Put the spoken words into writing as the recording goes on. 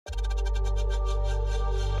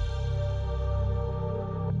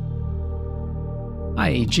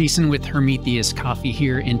Hi, Jason with Hermetheus Coffee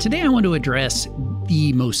here, and today I want to address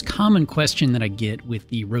the most common question that I get with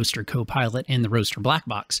the Roaster Co-Pilot and the Roaster Black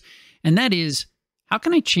Box, and that is, how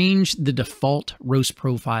can I change the default roast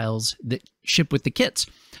profiles that ship with the kits?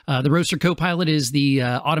 The Roaster Co-Pilot is the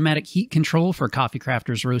automatic heat control for coffee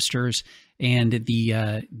crafters, roasters, and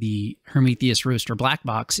the Hermetheus Roaster Black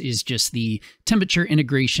Box is just the temperature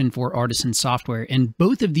integration for Artisan software, and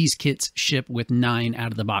both of these kits ship with 9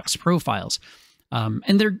 out-of-the-box profiles.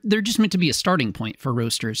 And they're just meant to be a starting point for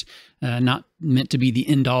roasters, not meant to be the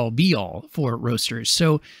end-all, be-all for roasters.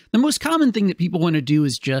 So the most common thing that people want to do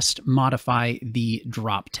is just modify the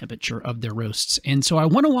drop temperature of their roasts. And so I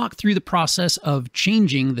want to walk through the process of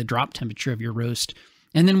changing the drop temperature of your roast,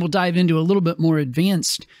 and then we'll dive into a little bit more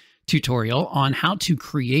advanced tutorial on how to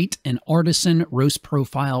create an Artisan roast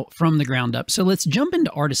profile from the ground up. So let's jump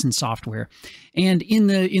into Artisan software. And in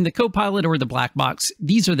the Co-Pilot or the Black Box,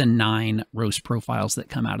 these are the 9 roast profiles that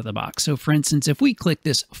come out of the box. So for instance, if we click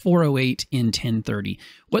this 408 in 1030,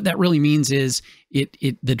 what that really means is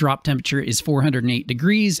the drop temperature is 408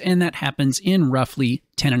 degrees, and that happens in roughly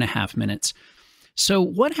 10.5 minutes. So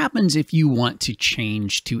what happens if you want to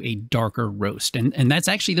change to a darker roast? And that's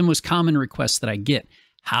actually the most common request that I get.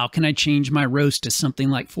 How can I change my roast to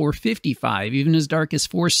something like 455, even as dark as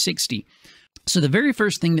 460? So the very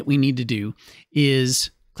first thing that we need to do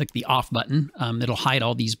is click the off button. It'll hide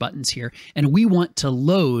all these buttons here. And we want to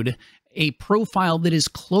load a profile that is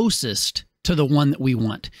closest to the one that we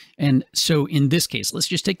want. And so in this case, let's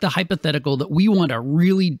just take the hypothetical that we want a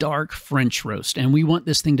really dark French roast, and we want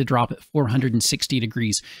this thing to drop at 460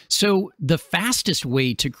 degrees. So the fastest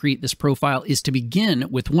way to create this profile is to begin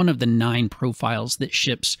with one of the 9 profiles that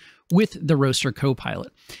ships with the Roaster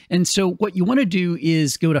Co-Pilot. And so what you want to do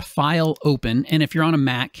is go to File, Open, and if you're on a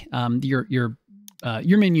Mac, your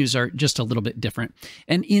menus are just a little bit different.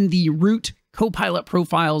 And in the root Co-Pilot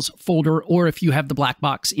Profiles folder, or if you have the Black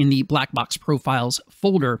Box, in the Black Box Profiles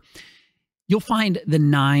folder, you'll find the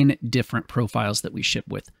 9 different profiles that we ship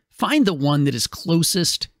with. Find the one that is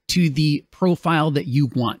closest to the profile that you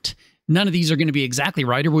want. None of these are going to be exactly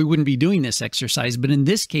right, or we wouldn't be doing this exercise. But in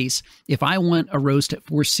this case, if I want a roast at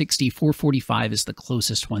 460, 445 is the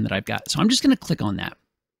closest one that I've got. So I'm just going to click on that.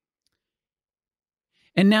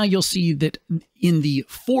 And now you'll see that in the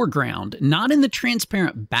foreground, not in the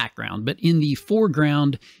transparent background, but in the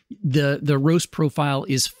foreground, the roast profile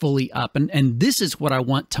is fully up. And this is what I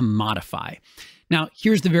want to modify. Now,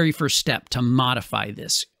 here's the very first step to modify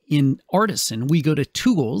this. In Artisan, we go to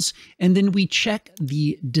Tools, and then we check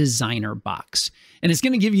the Designer box. And it's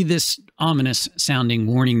going to give you this ominous sounding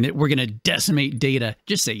warning that we're going to decimate data.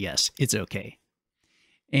 Just say yes, it's okay.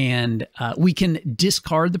 And we can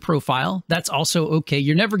discard the profile. That's also okay.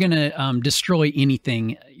 You're never going to destroy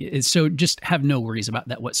anything. So just have no worries about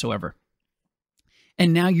that whatsoever.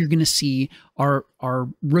 And now you're going to see our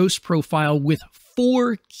roast profile with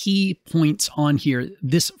 4 key points on here.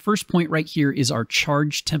 This first point right here is our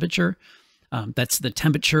charge temperature. That's the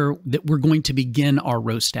temperature that we're going to begin our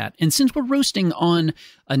roast at. And since we're roasting on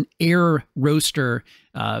an air roaster,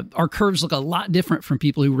 our curves look a lot different from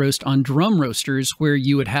people who roast on drum roasters, where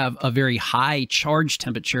you would have a very high charge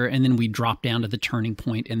temperature and then we drop down to the turning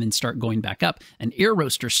point and then start going back up. An air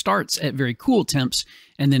roaster starts at very cool temps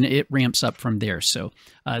and then it ramps up from there. So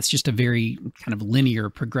it's just a very kind of linear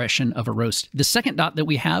progression of a roast. The second dot that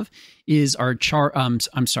we have is our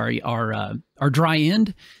our dry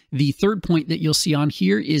end. The third point that you'll see on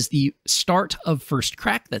here is the start of first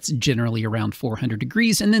crack. That's generally around 400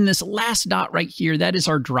 degrees. And then this last dot right here, that is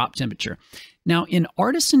our drop temperature. Now in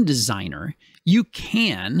Artisan Designer, you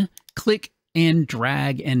can click and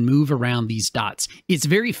drag and move around these dots. It's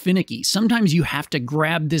very finicky. Sometimes you have to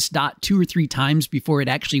grab this dot 2 or 3 times before it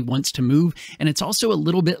actually wants to move. And it's also a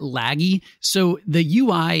little bit laggy. So the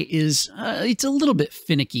UI is, it's a little bit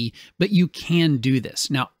finicky, but you can do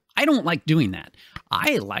this. Now, I don't like doing that.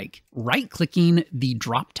 I like right-clicking the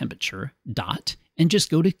drop temperature dot and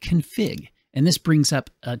just go to config. And this brings up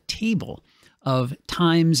a table of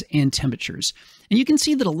times and temperatures. And you can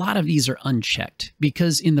see that a lot of these are unchecked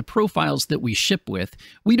because in the profiles that we ship with,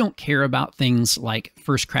 we don't care about things like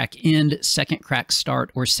first crack end, second crack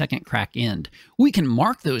start, or second crack end. We can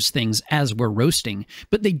mark those things as we're roasting,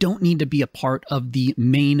 but they don't need to be a part of the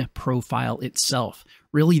main profile itself.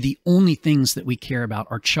 Really, the only things that we care about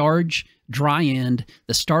are charge, dry end,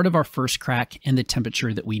 the start of our first crack, and the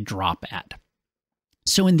temperature that we drop at.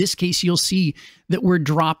 So in this case, you'll see that we're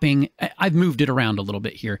dropping, I've moved it around a little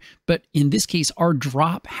bit here, but in this case, our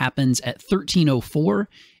drop happens at 1304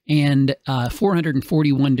 and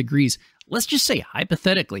 441 degrees. let's just say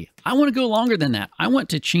hypothetically, I want to go longer than that. I want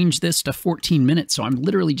to change this to 14 minutes. So I'm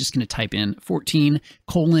literally just going to type in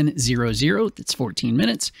 14:00. That's 14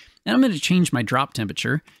 minutes. And I'm going to change my drop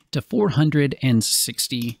temperature to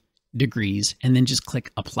 460 degrees and then just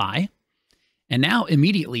click apply. And now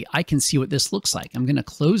immediately I can see what this looks like. I'm going to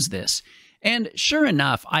close this. And sure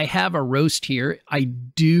enough, I have a roast here. I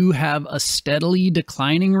do have a steadily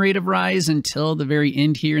declining rate of rise until the very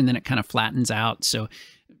end here, and then it kind of flattens out. So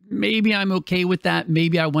maybe I'm okay with that.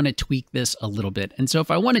 Maybe I want to tweak this a little bit. And so if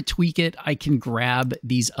I want to tweak it, I can grab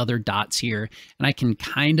these other dots here and I can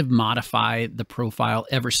kind of modify the profile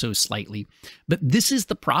ever so slightly. But this is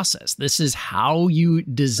the process. This is how you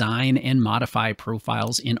design and modify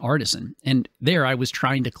profiles in Artisan. And there I was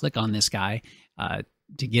trying to click on this guy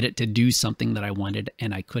to get it to do something that I wanted,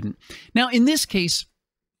 and I couldn't. Now, in this case,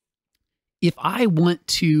 if I want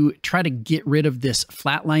to try to get rid of this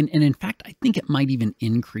flat line, and in fact, I think it might even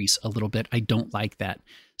increase a little bit. I don't like that.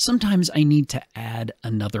 Sometimes I need to add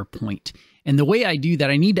another point. And the way I do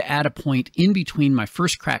that, I need to add a point in between my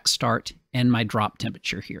first crack start and my drop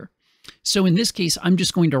temperature here. So in this case, I'm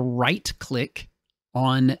just going to right click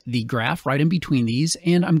on the graph right in between these,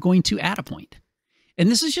 and I'm going to add a point. And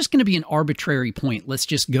this is just going to be an arbitrary point. Let's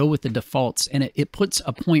just go with the defaults, and it puts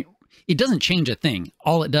a point. It doesn't change a thing.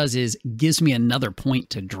 All it does is gives me another point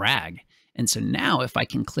to drag. And so now if I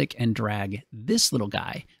can click and drag this little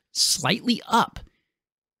guy slightly up,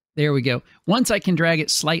 there we go. Once I can drag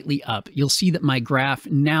it slightly up, you'll see that my graph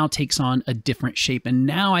now takes on a different shape. And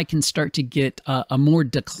now I can start to get a more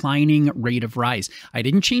declining rate of rise. I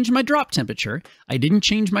didn't change my drop temperature. I didn't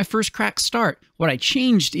change my first crack start. What I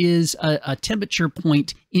changed is a temperature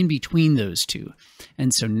point in between those two.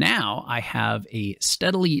 And so now I have a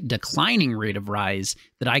steadily declining rate of rise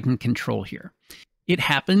that I can control here. It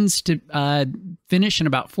happens to finish in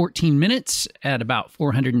about 14 minutes at about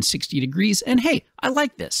 460 degrees. And hey, I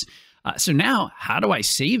like this. So now, how do I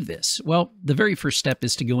save this? Well, the very first step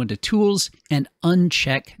is to go into Tools and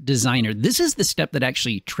uncheck Designer. This is the step that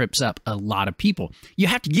actually trips up a lot of people. You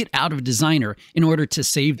have to get out of Designer in order to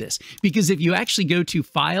save this, because if you actually go to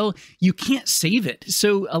File, you can't save it.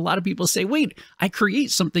 So a lot of people say, wait, I create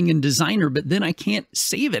something in Designer, but then I can't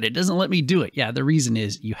save it. It doesn't let me do it. Yeah, the reason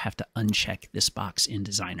is you have to uncheck this box in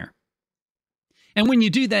Designer. And when you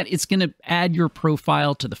do that, it's going to add your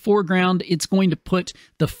profile to the foreground. It's going to put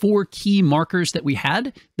the 4 key markers that we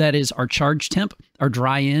had. That is our charge temp, our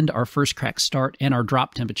dry end, our first crack start, and our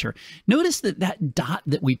drop temperature. Notice that that dot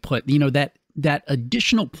that we put, you know, that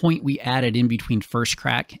additional point we added in between first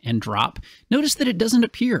crack and drop, notice that it doesn't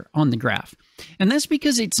appear on the graph. And that's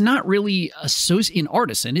because it's not really in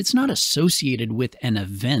Artisan, it's not associated with an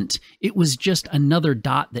event. It was just another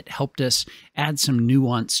dot that helped us add some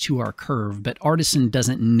nuance to our curve, but Artisan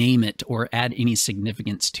doesn't name it or add any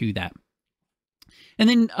significance to that. And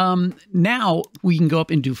then now we can go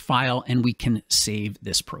up into File and we can save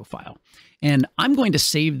this profile. And I'm going to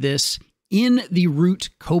save this in the root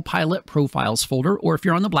Co-Pilot Profiles folder, or if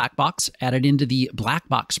you're on the black box, add it into the black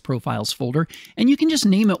box Profiles folder, and you can just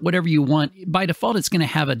name it whatever you want. By default, it's going to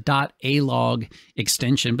have a .alog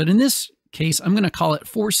extension, but in this case, I'm going to call it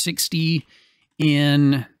 460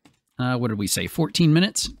 in, what did we say, 14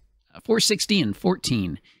 minutes? 460 in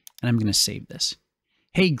 14, and I'm going to save this.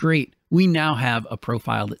 Hey, great, we now have a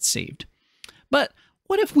profile that's saved. But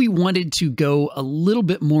what if we wanted to go a little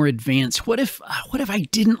bit more advanced? What if I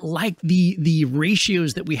didn't like the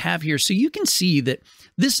ratios that we have here? So you can see that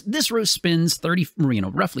this roast spends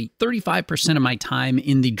roughly 35% of my time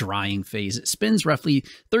in the drying phase. It spends roughly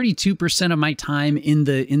 32% of my time in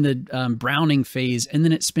the browning phase, and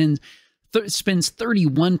then it spends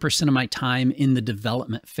 31% of my time in the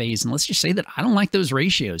development phase. And let's just say that I don't like those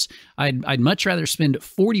ratios. I'd much rather spend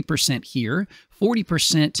 40% here,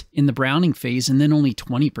 40% in the browning phase, and then only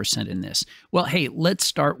 20% in this. Well, hey, let's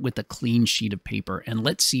start with a clean sheet of paper and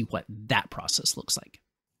let's see what that process looks like.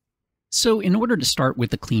 So in order to start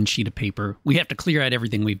with a clean sheet of paper, we have to clear out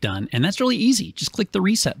everything we've done. And that's really easy. Just click the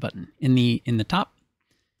reset button in the top.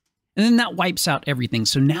 And then that wipes out everything.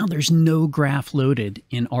 So now there's no graph loaded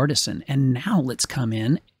in Artisan. And now let's come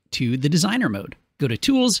in to the Designer mode. Go to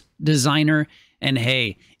Tools, Designer, and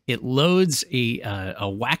hey, it loads a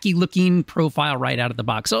wacky looking profile right out of the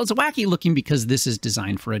box. So it's wacky looking because this is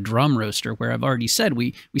designed for a drum roaster, where I've already said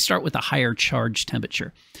we start with a higher charge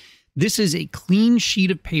temperature. This is a clean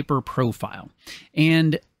sheet of paper profile.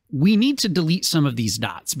 And we need to delete some of these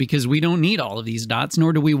dots because we don't need all of these dots,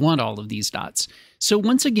 nor do we want all of these dots. So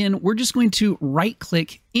once again, we're just going to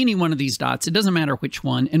right-click any one of these dots. It doesn't matter which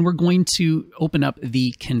one, and we're going to open up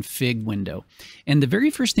the config window. And the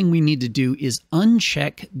very first thing we need to do is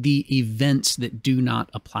uncheck the events that do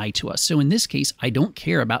not apply to us. So in this case, I don't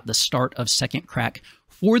care about the start of second crack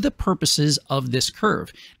for the purposes of this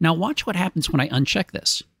curve. Now watch what happens when I uncheck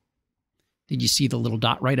this. Did you see the little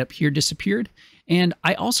dot right up here disappeared? And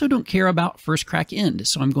I also don't care about first crack end,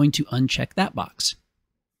 so I'm going to uncheck that box.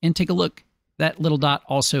 And take a look. That little dot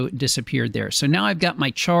also disappeared there. So now I've got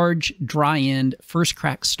my charge, dry end, first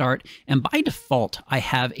crack start, and by default, I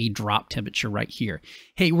have a drop temperature right here.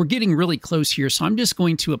 Hey, we're getting really close here, so I'm just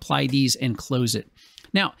going to apply these and close it.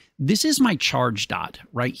 Now, this is my charge dot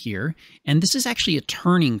right here, and this is actually a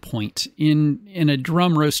turning point in a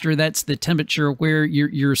drum roaster. That's the temperature where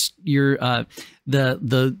the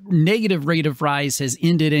negative rate of rise has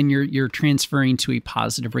ended and you're transferring to a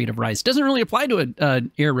positive rate of rise. Doesn't really apply to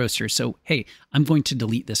an air roaster. So, hey, I'm going to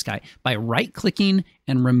delete this guy by right-clicking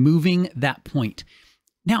and removing that point.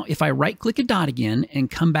 Now, if I right-click a dot again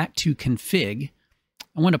and come back to config,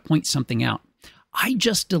 I want to point something out. I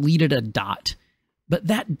just deleted a dot. But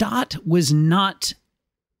that dot was not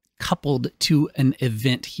coupled to an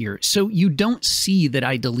event here. So you don't see that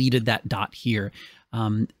I deleted that dot here.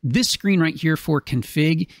 This screen right here for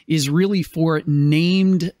config is really for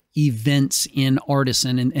named events in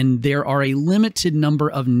Artisan. And there are a limited number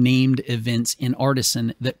of named events in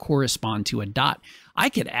Artisan that correspond to a dot. I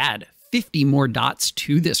could add 50 more dots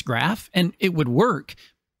to this graph and it would work,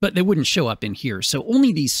 but they wouldn't show up in here. So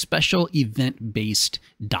only these special event-based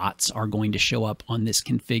dots are going to show up on this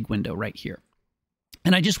config window right here.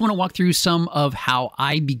 And I just want to walk through some of how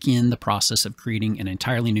I begin the process of creating an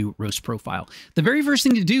entirely new roast profile. The very first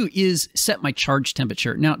thing to do is set my charge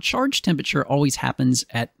temperature. Now, charge temperature always happens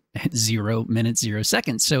at 0 minutes, 0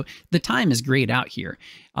 seconds. So the time is grayed out here.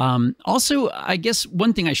 Also, I guess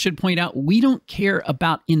one thing I should point out, we don't care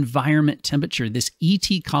about environment temperature. This ET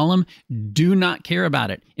column, do not care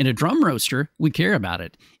about it. In a drum roaster, we care about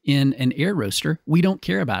it. In an air roaster, we don't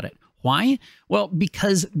care about it. Why? Well,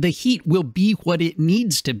 because the heat will be what it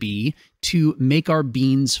needs to be to make our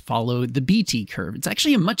beans follow the BT curve. It's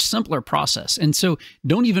actually a much simpler process. And so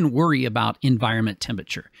don't even worry about environment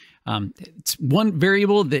temperature. It's one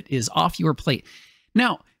variable that is off your plate.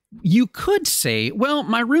 Now, you could say, well,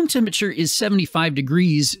 my room temperature is 75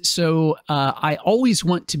 degrees, so I always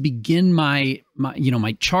want to begin my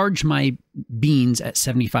charge my beans at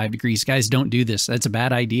 75 degrees. Guys, don't do this. That's a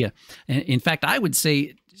bad idea. In fact, I would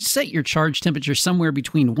say set your charge temperature somewhere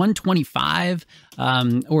between 125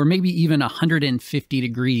 or maybe even 150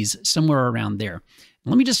 degrees, somewhere around there.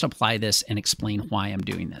 Let me just apply this and explain why I'm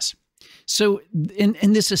doing this. So,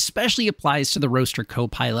 and this especially applies to the Roaster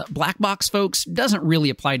Co-Pilot. Black box folks doesn't really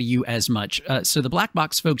apply to you as much. So the black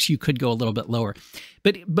box folks, you could go a little bit lower.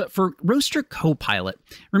 But for Roaster Co-Pilot,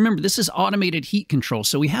 remember, this is automated heat control.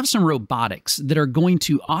 So we have some robotics that are going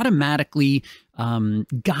to automatically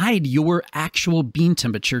guide your actual bean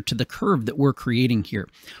temperature to the curve that we're creating here.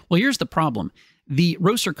 Well, here's the problem. The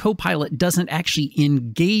Roaster Co-Pilot doesn't actually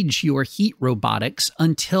engage your heat robotics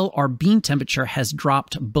until our bean temperature has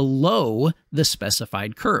dropped below the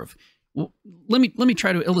specified curve. Well, let me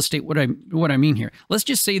try to illustrate what I mean here. Let's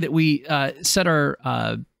just say that we set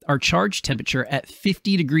our charge temperature at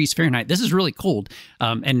 50 degrees Fahrenheit. This is really cold,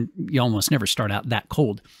 and you almost never start out that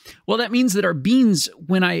cold. Well, that means that our beans,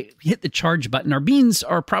 when I hit the charge button, our beans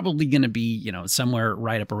are probably going to be, somewhere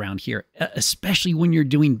right up around here, especially when you're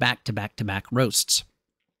doing back-to-back-to-back roasts.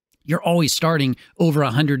 You're always starting over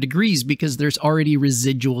 100 degrees because there's already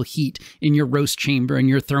residual heat in your roast chamber and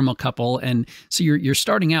your thermocouple, and so you're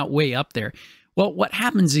starting out way up there. Well, what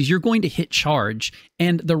happens is you're going to hit charge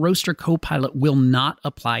and the Roaster Co-Pilot will not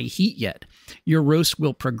apply heat yet. Your roast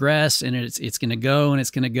will progress and it's going to go and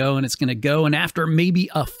it's going to go and it's going to go. And after maybe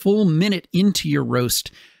a full minute into your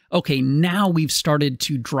roast, okay, now we've started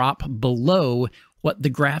to drop below what the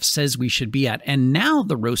graph says we should be at. And now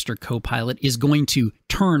the Roaster Co-Pilot is going to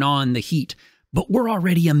turn on the heat, but we're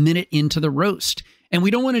already a minute into the roast. And we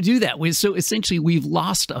don't want to do that. So essentially, we've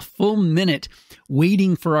lost a full minute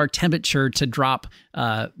waiting for our temperature to drop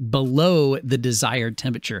below the desired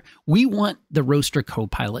temperature. We want the Roaster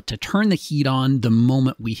Co-Pilot to turn the heat on the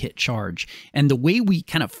moment we hit charge. And the way we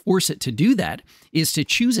kind of force it to do that is to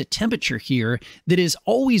choose a temperature here that is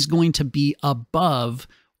always going to be above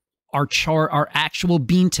our actual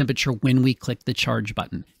bean temperature when we click the charge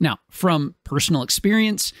button. Now, from personal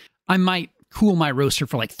experience, I might cool my roaster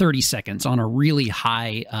for like 30 seconds on a really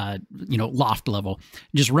high, loft level.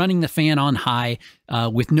 Just running the fan on high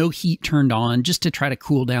with no heat turned on, just to try to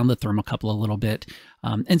cool down the thermocouple a little bit.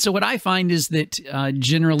 And so what I find is that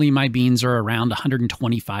generally my beans are around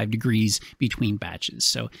 125 degrees between batches.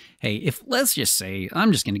 So, hey, let's just say,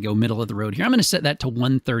 I'm just going to go middle of the road here. I'm going to set that to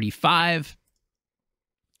 135.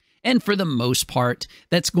 And for the most part,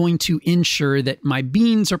 that's going to ensure that my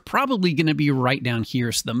beans are probably going to be right down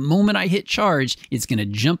here. So the moment I hit charge, it's going to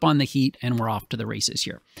jump on the heat and we're off to the races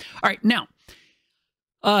here. All right, now,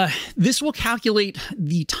 this will calculate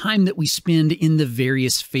the time that we spend in the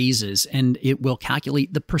various phases, and it will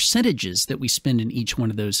calculate the percentages that we spend in each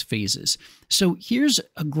one of those phases. So here's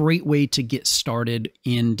a great way to get started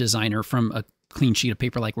in Designer from a clean sheet of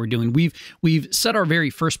paper like we're doing. We've set our very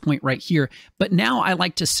first point right here, but now I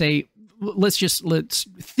like to say, let's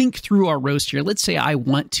think through our roast here. Let's say I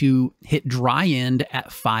want to hit dry end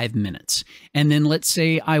at 5 minutes. And then let's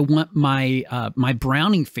say I want my my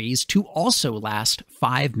browning phase to also last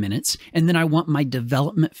 5 minutes. And then I want my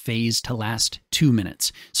development phase to last 2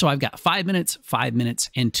 minutes. So I've got 5 minutes, 5 minutes,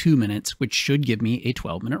 and 2 minutes, which should give me a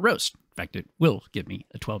 12-minute roast. In fact, it will give me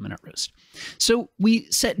a 12-minute roast. So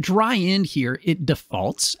we set dry end here. It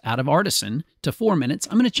defaults out of Artisan to 4 minutes.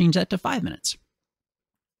 I'm going to change that to 5 minutes.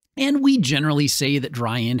 And we generally say that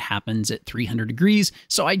dry end happens at 300 degrees,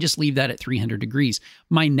 so I just leave that at 300 degrees.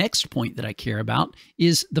 My next point that I care about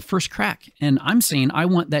is the first crack, and I'm saying I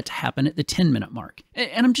want that to happen at the 10-minute mark.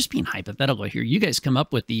 And I'm just being hypothetical here. You guys come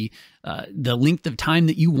up with the length of time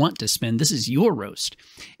that you want to spend. This is your roast.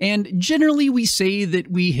 And generally, we say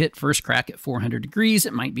that we hit first crack at 400 degrees.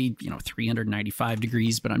 It might be, 395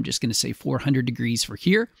 degrees, but I'm just going to say 400 degrees for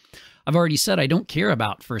here. I've already said I don't care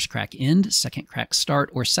about first crack end, second crack start,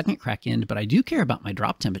 or second crack end, but I do care about my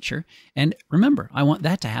drop temperature. And remember, I want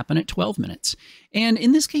that to happen at 12 minutes. And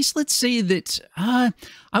in this case, let's say that I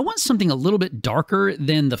want something a little bit darker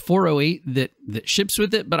than the 408 that ships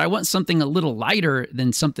with it, but I want something a little lighter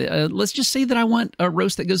than something. Let's just say that I want a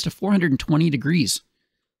roast that goes to 420 degrees.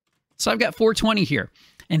 So I've got 420 here.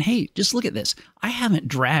 And hey, just look at this. I haven't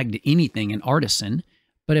dragged anything in Artisan,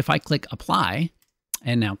 but if I click apply,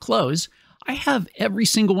 and now close, I have every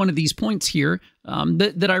single one of these points here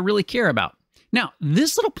that I really care about. Now,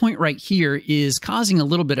 this little point right here is causing a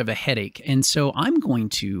little bit of a headache, and so I'm going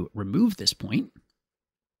to remove this point.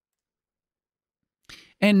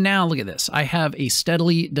 And now look at this. I have a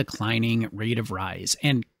steadily declining rate of rise.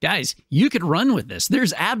 And guys, you could run with this.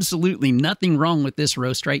 There's absolutely nothing wrong with this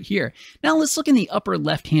roast right here. Now let's look in the upper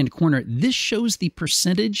left-hand corner. This shows the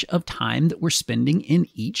percentage of time that we're spending in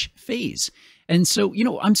each phase. And so,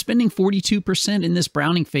 I'm spending 42% in this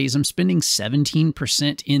browning phase. I'm spending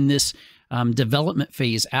 17% in this development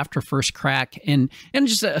phase after first crack. And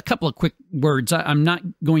just a couple of quick words. I'm not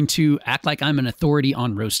going to act like I'm an authority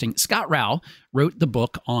on roasting. Scott Rao wrote the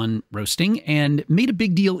book on roasting and made a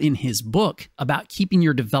big deal in his book about keeping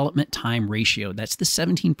your development time ratio. That's the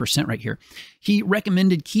 17% right here. He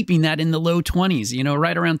recommended keeping that in the low 20s,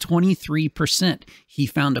 right around 23%. He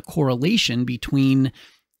found a correlation between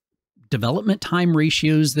development time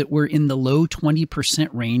ratios that were in the low 20%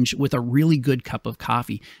 range with a really good cup of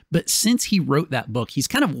coffee. But since he wrote that book, he's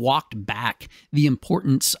kind of walked back the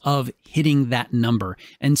importance of hitting that number.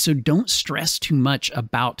 And so don't stress too much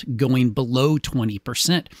about going below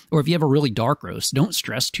 20%. Or if you have a really dark roast, don't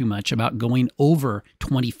stress too much about going over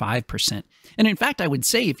 25%. And in fact, I would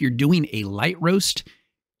say if you're doing a light roast,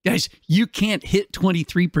 guys, you can't hit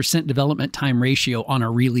 23% development time ratio on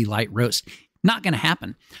a really light roast. Not going to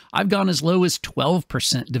happen. I've gone as low as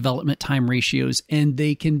 12% development time ratios, and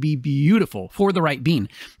they can be beautiful for the right bean.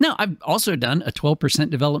 Now, I've also done a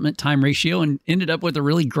 12% development time ratio and ended up with a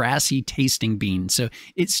really grassy tasting bean. So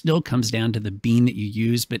it still comes down to the bean that you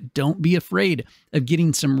use, but don't be afraid of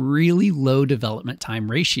getting some really low development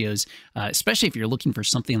time ratios, especially if you're looking for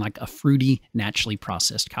something like a fruity, naturally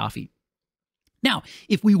processed coffee. Now,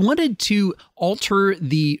 if we wanted to alter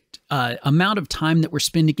the amount of time that we're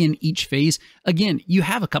spending in each phase, again, you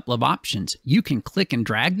have a couple of options. You can click and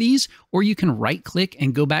drag these, or you can right-click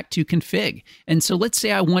and go back to config. And so let's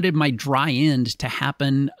say I wanted my dry end to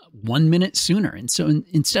happen 1 minute sooner. And so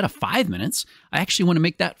instead of 5 minutes, I actually want to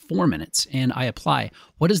make that 4 minutes, and I apply.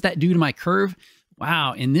 What does that do to my curve?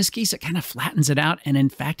 Wow, in this case, it kind of flattens it out, and in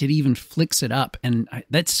fact, it even flicks it up, and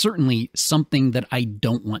that's certainly something that I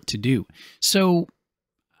don't want to do. So,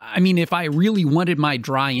 I mean, if I really wanted my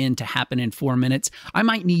dry end to happen in 4 minutes, I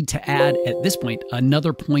might need to add, at this point,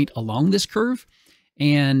 another point along this curve,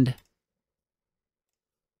 and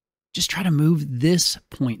just try to move this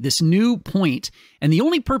point, this new point. And the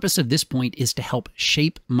only purpose of this point is to help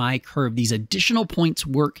shape my curve. These additional points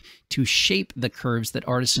work to shape the curves that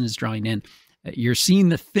Artisan is drawing in. You're seeing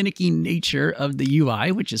the finicky nature of the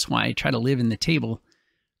UI, which is why I try to live in the table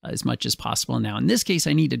as much as possible. Now, in this case,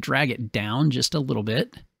 I need to drag it down just a little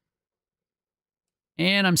bit.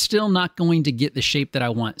 And I'm still not going to get the shape that I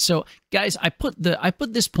want. So guys, I put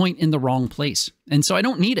this point in the wrong place. And so I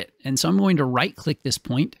don't need it. And so I'm going to right click this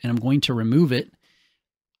point and I'm going to remove it.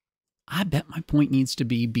 I bet my point needs to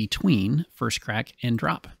be between first crack and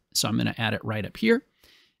drop. So I'm going to add it right up here.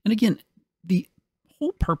 And again, the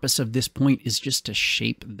whole purpose of this point is just to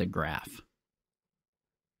shape the graph.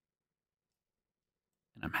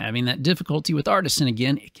 And I'm having that difficulty with Artisan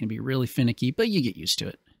again. It can be really finicky, but you get used to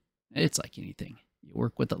it. It's like anything. You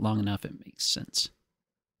work with it long enough, it makes sense.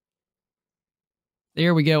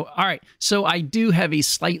 There we go. All right, so I do have a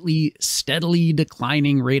slightly steadily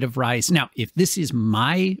declining rate of rise. Now, if this is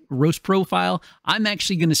my roast profile, I'm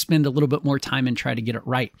actually going to spend a little bit more time and try to get it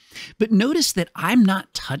right. But notice that I'm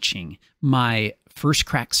not touching my first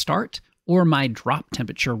crack start or my drop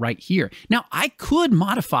temperature right here. Now, I could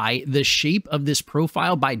modify the shape of this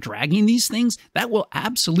profile by dragging these things. That will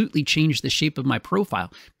absolutely change the shape of my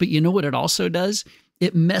profile. But you know what it also does?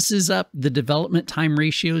 It messes up the development time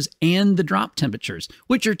ratios and the drop temperatures,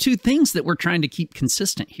 which are two things that we're trying to keep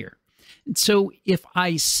consistent here. So if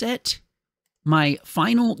I set my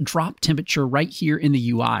final drop temperature right here in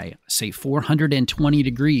the UI, say 420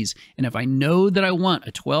 degrees, and if I know that I want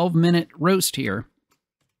a 12-minute roast here,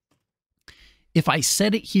 if I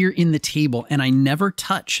set it here in the table and I never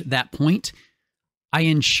touch that point, I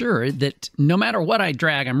ensure that no matter what I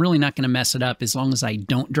drag, I'm really not going to mess it up as long as I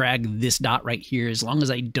don't drag this dot right here, as long as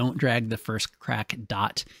I don't drag the first crack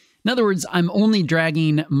dot. In other words, I'm only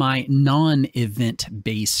dragging my non-event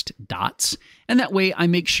based dots. And that way I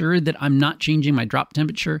make sure that I'm not changing my drop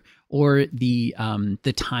temperature or the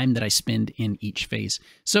time that I spend in each phase.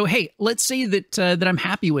 So, hey, let's say that, that I'm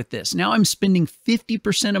happy with this. Now I'm spending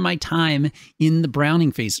 50% of my time in the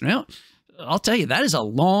browning phase. Now, I'll tell you, that is a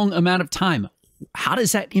long amount of time. How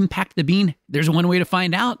does that impact the bean? There's one way to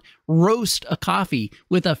find out. Roast a coffee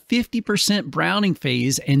with a 50% browning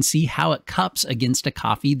phase and see how it cups against a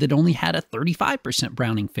coffee that only had a 35%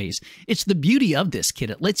 browning phase. It's the beauty of this kit.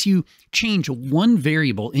 It lets you change one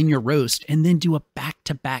variable in your roast and then do a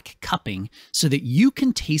back-to-back cupping so that you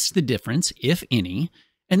can taste the difference, if any,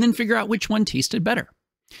 and then figure out which one tasted better.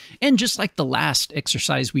 And just like the last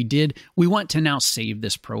exercise we did, we want to now save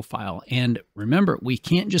this profile. And remember, we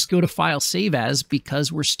can't just go to File, Save As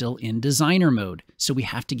because we're still in Designer mode. So we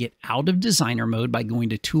have to get out of Designer mode by going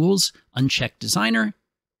to Tools, uncheck Designer.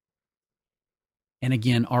 And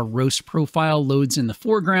again, our roast profile loads in the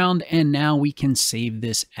foreground, and now we can save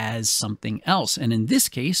this as something else. And in this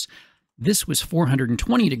case, this was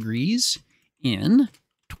 420 degrees in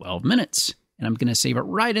 12 minutes. And I'm going to save it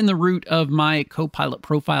right in the root of my Co-Pilot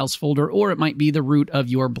Profiles folder, or it might be the root of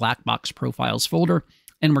your Black Box Profiles folder.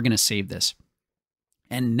 And we're going to save this.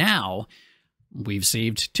 And now we've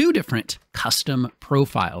saved two different custom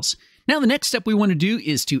profiles. Now, the next step we want to do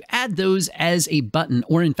is to add those as a button,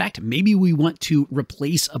 or in fact, maybe we want to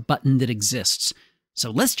replace a button that exists.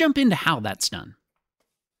 So let's jump into how that's done.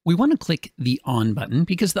 We want to click the On button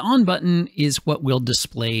because the On button is what will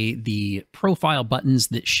display the profile buttons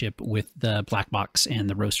that ship with the Black Box and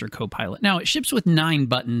the Roaster Co-Pilot. Now, it ships with 9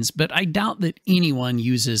 buttons, but I doubt that anyone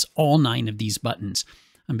uses all 9 of these buttons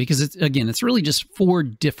because, it's really just 4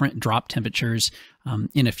 different drop temperatures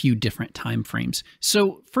in a few different time frames.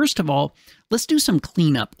 So first of all, let's do some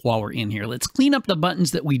cleanup while we're in here. Let's clean up the buttons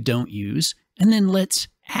that we don't use, and then let's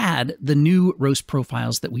add the new roast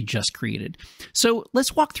profiles that we just created. So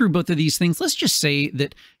let's walk through both of these things. Let's just say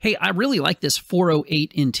that, hey, I really like this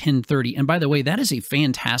 408 in 1030. And by the way, that is a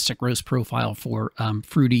fantastic roast profile for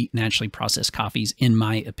fruity, naturally processed coffees, in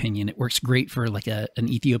my opinion. It works great for like an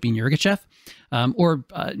Ethiopian Yirgacheffe or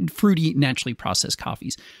fruity, naturally processed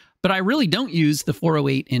coffees. But I really don't use the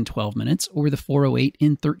 408 in 12 minutes or the 408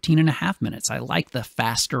 in 13.5 minutes. I like the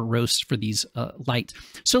faster roasts for these light.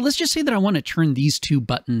 So let's just say that I want to turn these 2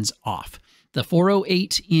 buttons off. The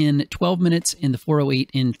 408 in 12 minutes and the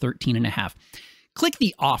 408 in 13.5. Click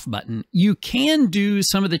the off button. You can do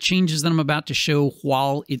some of the changes that I'm about to show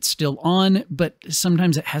while it's still on, but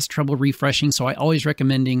sometimes it has trouble refreshing. So I always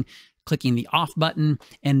recommending clicking the off button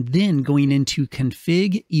and then going into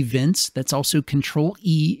config events. That's also Control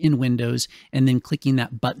E in Windows, and then clicking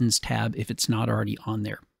that buttons tab if it's not already on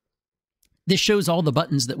there. This shows all the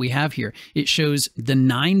buttons that we have here. It shows the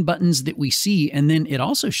 9 buttons that we see, and then it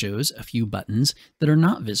also shows a few buttons that are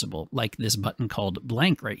not visible, like this button called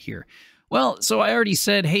blank right here. Well, so I already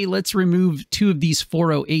said, hey, let's remove 2 of these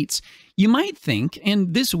 408s. You might think,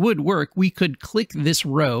 and this would work, we could click this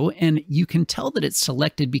row and you can tell that it's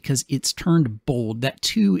selected because it's turned bold. That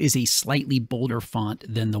 2 is a slightly bolder font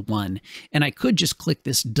than the 1. And I could just click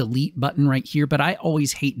this delete button right here, but I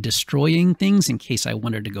always hate destroying things in case I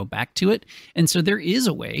wanted to go back to it. And so there is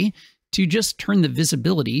a way to just turn the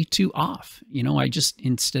visibility to off. You know, I just,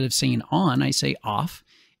 instead of saying on, I say off.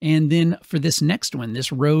 And then for this next one,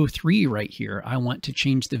 this row 3 right here, I want to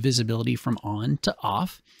change the visibility from on to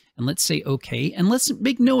off. And let's say OK. And let's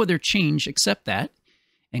make no other change except that.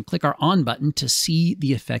 And click our on button to see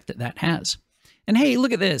the effect that that has. And hey,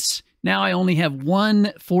 look at this. Now I only have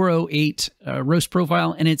one 408 roast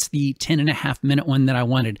profile, and it's the 10.5-minute one that I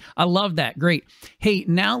wanted. I love that. Great. Hey,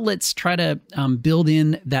 now let's try to build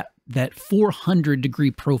in that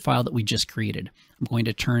 400-degree profile that we just created. I'm going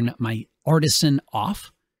to turn my Artisan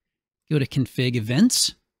off. Go to Config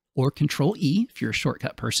Events or Control E if you're a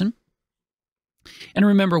shortcut person. And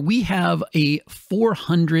remember, we have a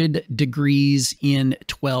 400 degrees in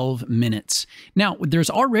 12 minutes. Now, there's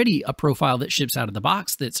already a profile that ships out of the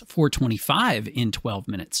box that's 425 in 12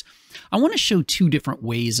 minutes. I want to show 2 different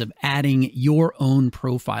ways of adding your own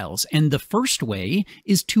profiles. And the first way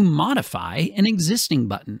is to modify an existing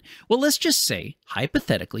button. Well, let's just say,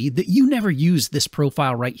 hypothetically, that you never used this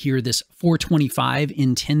profile right here, this 425 in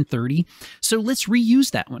 1030. So let's reuse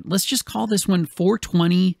that one. Let's just call this one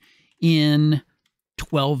 420 in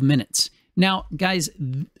 12 minutes. Now, guys,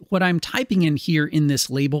 what I'm typing in here in this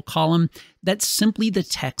label column, that's simply the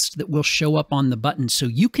text that will show up on the button. So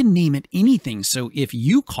you can name it anything. So if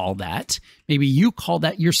you call that, maybe you call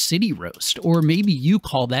that your city roast, or maybe you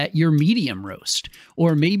call that your medium roast,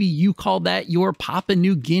 or maybe you call that your Papua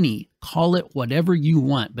New Guinea. Call it whatever you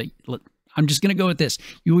want. But look, I'm just going to go with this.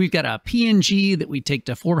 We've got a PNG that we take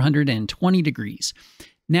to 420 degrees.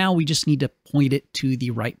 Now we just need to point it to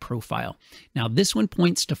the right profile. Now this one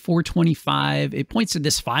points to 425. It points to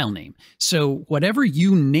this file name. So whatever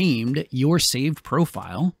you named your saved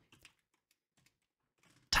profile,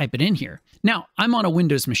 type it in here. Now I'm on a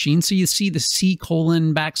Windows machine, so you see the C:\\,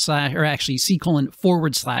 or actually C:\/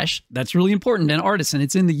 That's really important in Artisan.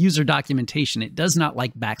 It's in the user documentation. It does not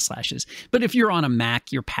like backslashes. But if you're on a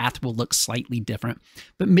Mac, your path will look slightly different.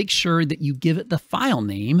 But make sure that you give it the file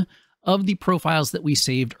name of the profiles that we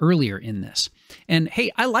saved earlier in this. And hey,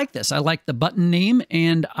 I like this. I like the button name,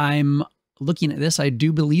 and I'm looking at this. I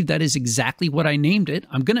do believe that is exactly what I named it.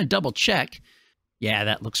 I'm going to double check. Yeah,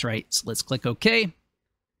 that looks right. So let's click OK.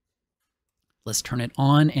 Let's turn it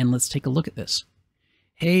on and let's take a look at this.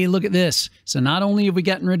 Hey, look at this. So not only have we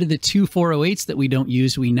gotten rid of the 2 408s that we don't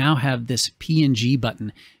use, we now have this PNG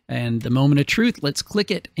button. And the moment of truth, let's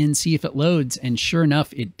click it and see if it loads. And sure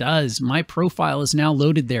enough, it does. My profile is now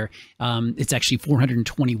loaded there. It's actually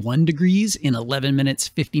 421 degrees in 11 minutes,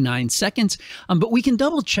 59 seconds. But we can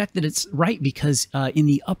double check that it's right because in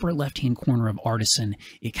the upper left-hand corner of Artisan,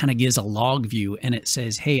 it kind of gives a log view and it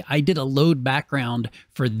says, hey, I did a load background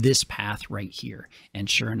for this path right here. And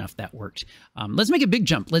sure enough, that worked. Let's make a big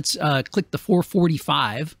jump. Let's click the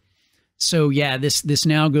 445. So yeah, this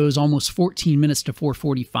now goes almost 14 minutes to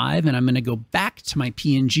 445, and I'm going to go back to my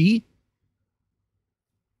PNG.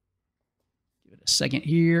 Give it a second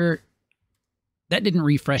here. That didn't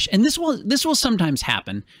refresh, and this will sometimes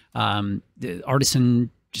happen. The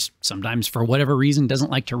Artisan just sometimes, for whatever reason,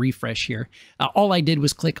 doesn't like to refresh here. All I did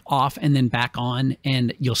was click off and then back on,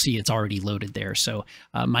 and you'll see it's already loaded there. So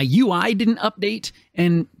my UI didn't update,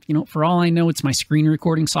 and you know, for all I know, it's my screen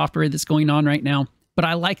recording software that's going on right now. But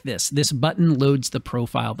I like this. This button loads the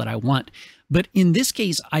profile that I want. But in this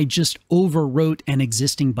case, I just overwrote an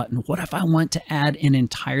existing button. What if I want to add an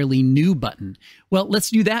entirely new button? Well, let's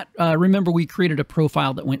do that. Remember, we created a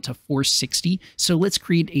profile that went to 460. So let's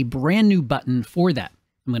create a brand new button for that.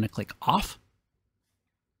 I'm going to click off,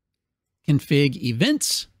 config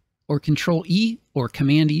events, or Control E or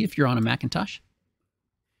Command E if you're on a Macintosh.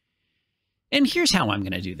 And here's how I'm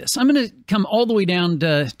going to do this. I'm going to come all the way down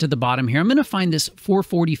to the bottom here. I'm going to find this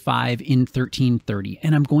 445 in 1330,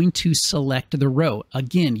 and I'm going to select the row.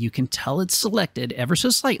 Again, you can tell it's selected ever so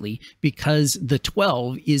slightly because the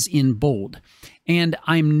 12 is in bold. And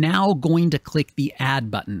I'm now going to click the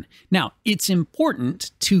Add button. Now, it's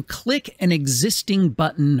important to click an existing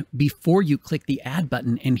button before you click the Add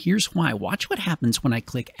button, and here's why. Watch what happens when I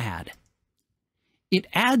click Add. It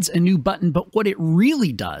adds a new button, but what it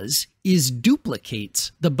really does is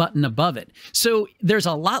duplicates the button above it. So there's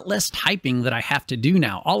a lot less typing that I have to do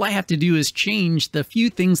now. All I have to do is change the few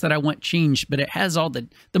things that I want changed, but it has all the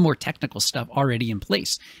more technical stuff already in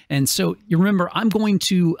place. And so you remember, I'm going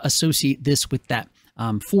to associate this with that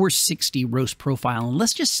 460 roast profile. And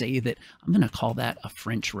let's just say that I'm going to call that a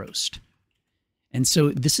French roast. And so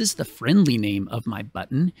this is the friendly name of my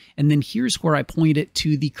button. And then here's where I point it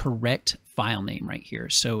to the correct file name right here.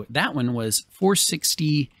 So that one was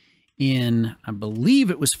 460 in, I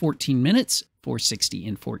believe it was 14 minutes, 460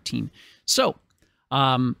 in 14. So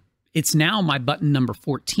it's now my button number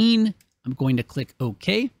 14. I'm going to click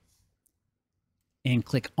OK and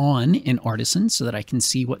click on in Artisan so that I can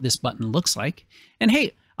see what this button looks like. And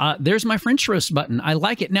hey, there's my French roast button. I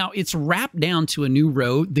like it. Now it's wrapped down to a new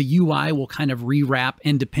row. The UI will kind of rewrap,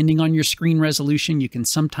 and depending on your screen resolution, you can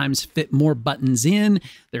sometimes fit more buttons in.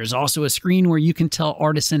 There's also a screen where you can tell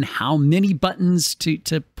Artisan how many buttons to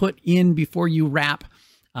put in before you wrap.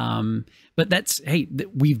 But that's, hey,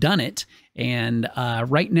 we've done it. And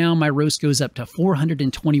right now my roast goes up to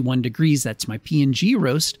 421 degrees. That's my PNG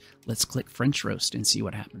roast. Let's click French roast and see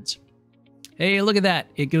what happens. Hey, look at that.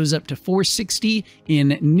 It goes up to 460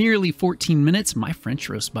 in nearly 14 minutes. My French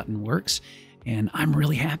roast button works, and I'm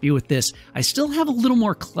really happy with this. I still have a little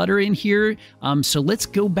more clutter in here, so let's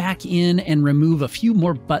go back in and remove a few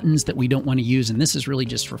more buttons that we don't want to use, and this is really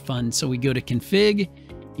just for fun. So we go to Config,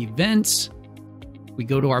 Events, we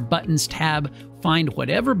go to our Buttons tab, find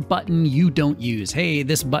whatever button you don't use. Hey,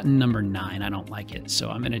 this button number 9, I don't like it,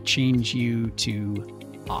 so I'm going to change you to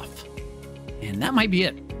Off, and that might be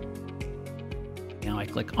it. Now I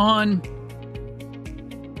click on,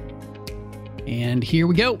 and here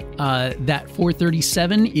we go. That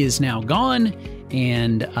 437 is now gone,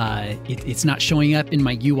 and it's not showing up in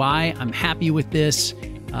my UI. I'm happy with this.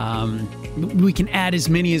 We can add as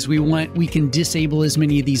many as we want. We can disable as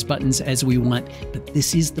many of these buttons as we want, but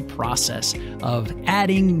this is the process of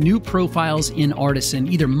adding new profiles in Artisan,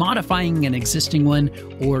 either modifying an existing one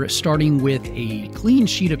or starting with a clean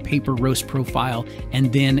sheet of paper roast profile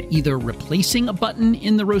and then either replacing a button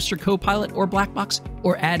in the Roaster Co-Pilot or Black Box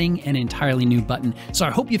or adding an entirely new button. So I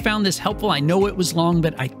hope you found this helpful. I know it was long,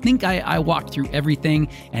 but I think I walked through everything,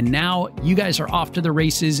 and now you guys are off to the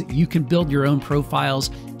races. You can build your own profiles,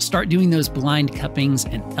 start doing those blind cuppings,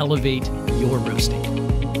 and elevate your roasting.